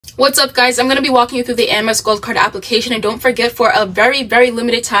What's up, guys? I'm going to be walking you through the Amex Gold Card application, and don't forget, for a very, very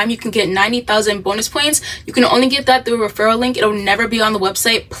limited time, you can get 90,000 bonus points. You can only get that through a referral link. It'll never be on the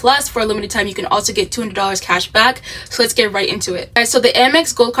website. Plus, for a limited time, you can also get $200 cash back. So let's get right into it. Guys, so the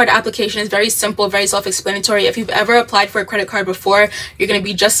Amex Gold Card application is very simple, very self-explanatory. If you've ever applied for a credit card before, you're going to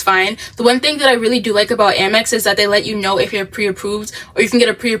be just fine. The one thing that I really do like about Amex is that they let you know if you're pre-approved, or you can get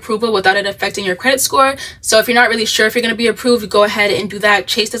a pre-approval without it affecting your credit score. So if you're not really sure if you're going to be approved, go ahead and do that.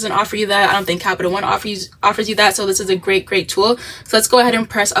 Chase doesn't offer you that. I don't think Capital One offers you that, so this is a great tool. So let's go ahead and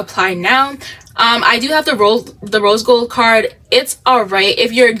press apply now. I do have the rose gold card. It's all right.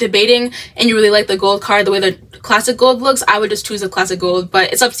 If you're debating and you really like the gold card, the way the classic gold looks, I would just choose the classic gold,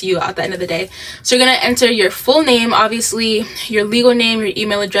 but it's up to you at the end of the day. So you're going to enter your full name, obviously your legal name, your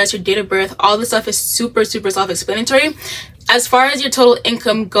email address, your date of birth. All this stuff is super self-explanatory. As far as your total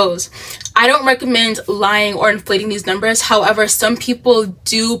income goes, I don't recommend lying or inflating these numbers. However, some people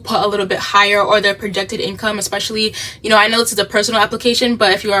do put a little bit higher, or their projected income, especially, I know this is a personal application,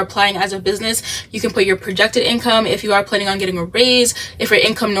 but if you are applying as a business, you can put your projected income. If you are planning on getting a raise, if your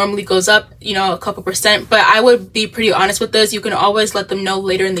income normally goes up, a couple percent. But I would be pretty honest with this. You can always let them know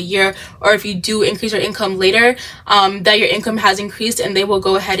later in the year, or if you do increase your income later, that your income has increased, and they will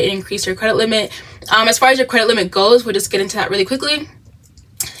go ahead and increase your credit limit. As far as your credit limit goes, we'll just get into that really quickly.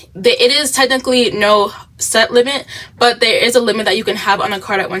 It is technically no set limit, but there is a limit that you can have on a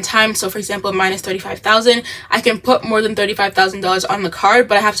card at one time. So for example, mine is $35,000. I can put more than $35,000 on the card,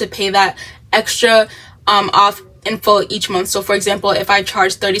 but I have to pay that extra off in full each month. So for example, if I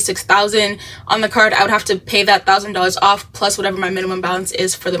charge $36,000 on the card, I would have to pay that $1,000 off plus whatever my minimum balance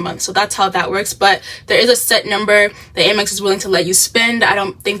is for the month. So that's how that works. But there is a set number that Amex is willing to let you spend. I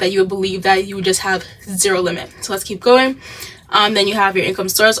don't think that you would believe that you would just have zero limit. So let's keep going. Then you have your income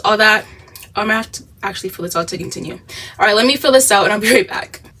source, all that. I'm gonna have to actually fill this out to continue. All right, let me fill this out and I'll be right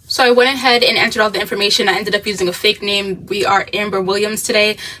back. So I went ahead and entered all the information. I ended up using a fake name. We are Amber Williams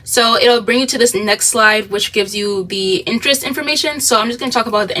today. So it'll bring you to this next slide, which gives you the interest information. So I'm just going to talk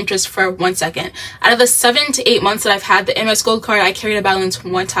about the interest for 1 second. Out of the 7 to 8 months that I've had the Amex Gold Card, I carried a balance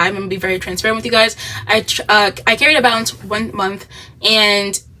one time. I'm going to be very transparent with you guys. I carried a balance 1 month,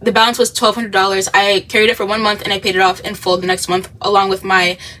 and the balance was $1,200. I carried it for 1 month and I paid it off in full the next month, along with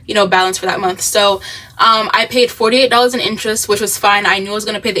my, balance for that month. So I paid $48 in interest, which was fine. I knew I was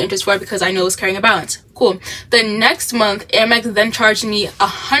going to pay the interest for it because I knew I was carrying a balance. Cool. The next month, Amex then charged me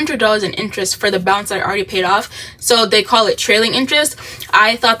 $100 in interest for the balance that I already paid off. So they call it trailing interest.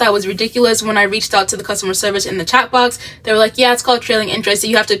 I thought that was ridiculous. When I reached out to the customer service in the chat box, they were like, yeah, it's called trailing interest. So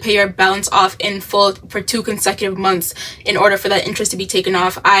you have to pay your balance off in full for 2 consecutive months in order for that interest to be taken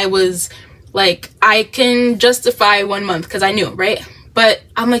off. I was like, I can justify 1 month because I knew, right? But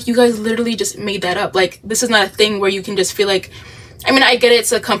I'm like, you guys literally just made that up. Like, this is not a thing where you can just feel like, I get it,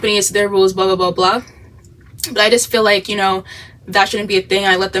 it's a company, it's their rules, blah, blah, blah, blah. But I just feel like, that shouldn't be a thing.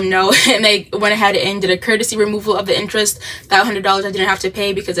 I let them know, and they went ahead and did a courtesy removal of the interest. That $100 I didn't have to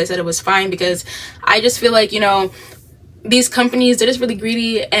pay because I said it was fine, because I just feel like, these companies, they're just really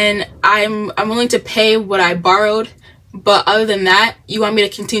greedy, and I'm willing to pay what I borrowed. But other than that, you want me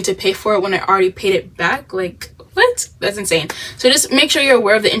to continue to pay for it when I already paid it back? Like, what? That's insane. So just make sure you're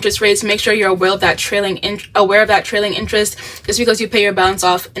aware of the interest rates. Make sure you're aware of that trailing interest. Just because you pay your balance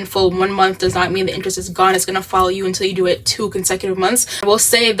off in full 1 month does not mean the interest is gone. It's going to follow you until you do it 2 consecutive months. I will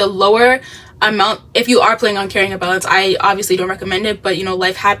say the lower amount, if you are planning on carrying a balance, I obviously don't recommend it, but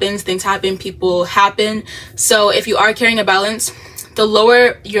life happens, things happen, people happen. So if you are carrying a balance, the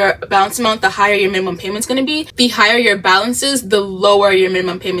lower your balance amount, the higher your minimum payment's going to be. The higher your balance is, the lower your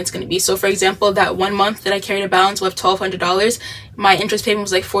minimum payment's going to be. So for example, that 1 month that I carried a balance with $1,200, my interest payment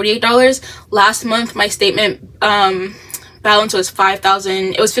was like $48. Last month, my statement balance was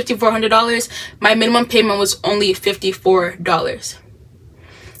 $5,000. It was $5,400. My minimum payment was only $54.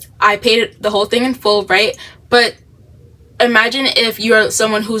 I paid the whole thing in full, right? But imagine if you're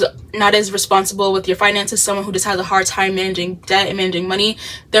someone who's not as responsible with your finances, someone who just has a hard time managing debt and managing money.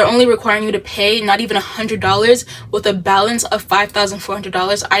 They're only requiring you to pay not even $100 with a balance of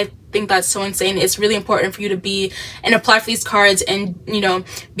 $5,400. I think that's so insane. It's really important for you to be and apply for these cards and,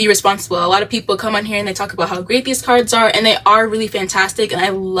 be responsible. A lot of people come on here and they talk about how great these cards are, and they are really fantastic. And I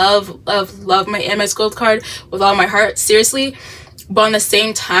love my Amex Gold Card with all my heart, seriously. But at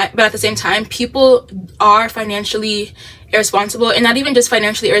the same time, people are financially irresponsible, and not even just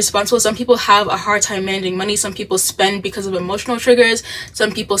financially irresponsible. Some people have a hard time managing money. Some people spend because of emotional triggers.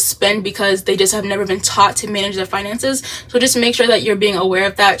 Some people spend because they just have never been taught to manage their finances. So just make sure that you're being aware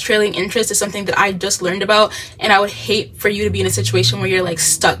of that. Trailing interest is something that I just learned about, and I would hate for you to be in a situation where you're like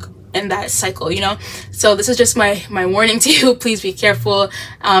stuck in that cycle, you know. So this is just my warning to you. Please be careful,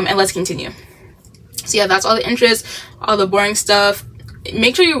 and let's continue. So yeah, that's all the interest, all the boring stuff.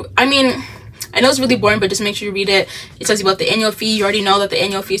 Make sure you, I mean, I know it's really boring, but just make sure you read it. It tells you about the annual fee. You already know that the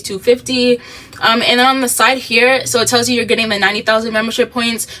annual fee is $250. And then on the side here, so it tells you you're getting the 90,000 membership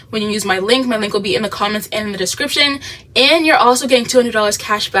points when you use my link. My link will be in the comments and in the description. And you're also getting $200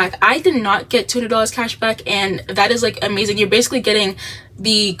 cash back. I did not get $200 cash back, and that is like amazing. You're basically getting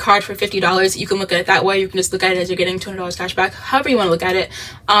the card for $50. You can look at it that way. You can just look at it as you're getting $200 cash back, however you want to look at it.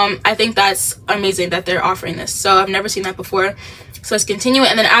 I think that's amazing that they're offering this. So I've never seen that before. So let's continue.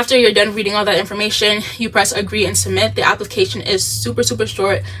 And then after you're done reading all that information, you press agree and submit. The application is super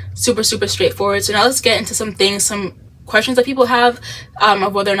short, super straightforward. So now let's get into some things, some questions that people have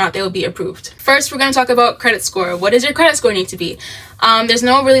of whether or not they will be approved. First, we're going to talk about credit score. What does your credit score need to be? There's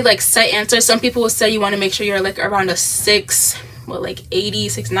no really like set answer. Some people will say you want to make sure you're like around a 680,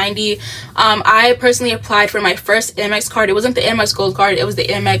 690. I personally applied for my first Amex card. It wasn't the Amex Gold card, it was the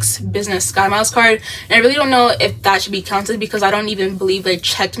Amex Business Sky Miles card, and I really don't know if that should be counted because I don't even believe they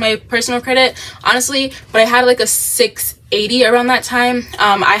checked my personal credit, honestly. But I had like a 680 around that time.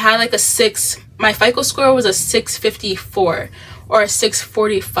 I had like my FICO score was a 654 or a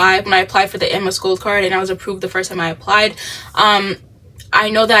 645 when I applied for the Amex Gold card, and I was approved the first time I applied. I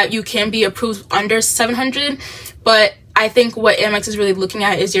know that you can be approved under 700, but I think what Amex is really looking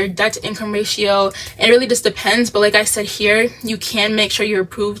at is your debt to income ratio. It really just depends, but like I said here, you can make sure you're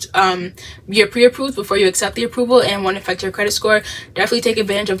approved, you're pre-approved before you accept the approval, and won't affect your credit score. Definitely take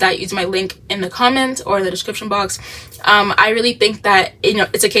advantage of that. Use my link in the comment or the description box. I really think that, you know,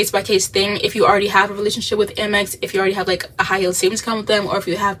 it's a case-by-case thing. If you already have a relationship with Amex, if you already have like a high yield savings account with them, or if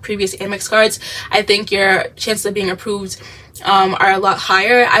you have previous Amex cards, I think your chances of being approved are a lot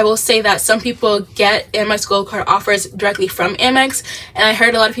higher. I will say that some people get Amex Gold card offers directly from Amex, and I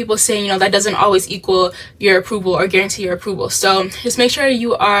heard a lot of people saying, you know, that doesn't always equal your approval or guarantee your approval. So just make sure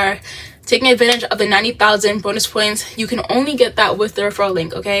you are taking advantage of the 90,000 bonus points. You can only get that with the referral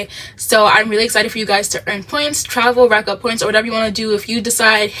link, okay? So I'm really excited for you guys to earn points, travel, rack up points, or whatever you want to do. If you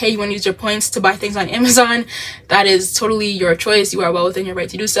decide, hey, you want to use your points to buy things on Amazon, that is totally your choice. You are well within your right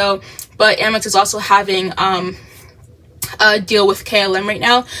to do so. But Amex is also having a deal with KLM right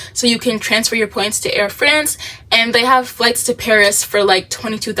now, so you can transfer your points to Air France, and they have flights to Paris for like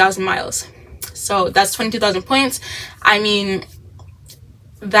 22,000 miles. So that's 22,000 points. I mean,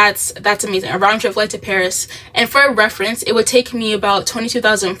 that's amazing. A round trip flight to Paris. And for a reference, it would take me about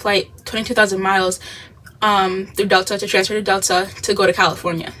 22,000 miles through Delta to transfer to Delta to go to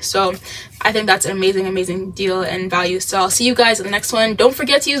California. So I think that's an amazing deal and value. So I'll see you guys in the next one. Don't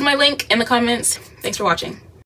forget to use my link in the comments. Thanks for watching.